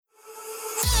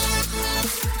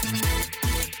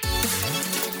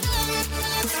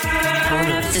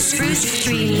The Spruce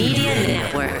Tree Media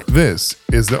Network. This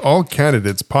is the All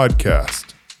Candidates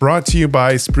Podcast, brought to you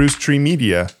by Spruce Tree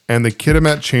Media and the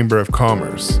Kitimat Chamber of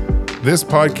Commerce. This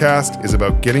podcast is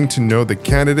about getting to know the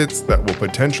candidates that will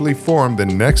potentially form the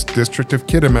next District of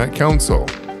Kitimat Council.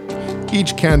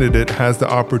 Each candidate has the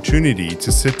opportunity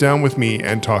to sit down with me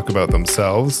and talk about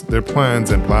themselves, their plans,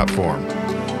 and platform.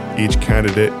 Each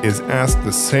candidate is asked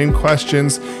the same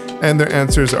questions, and their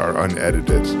answers are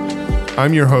unedited.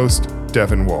 I'm your host,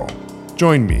 Devin Wall.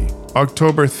 Join me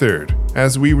October 3rd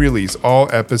as we release all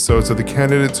episodes of the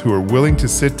candidates who are willing to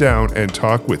sit down and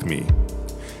talk with me.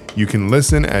 You can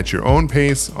listen at your own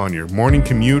pace on your morning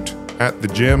commute, at the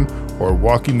gym, or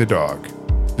walking the dog.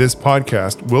 This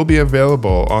podcast will be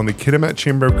available on the Kitimat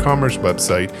Chamber of Commerce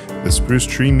website, the Spruce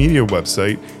Tree Media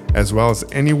website, as well as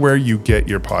anywhere you get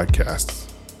your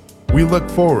podcasts. We look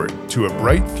forward to a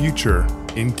bright future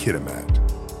in Kitimat.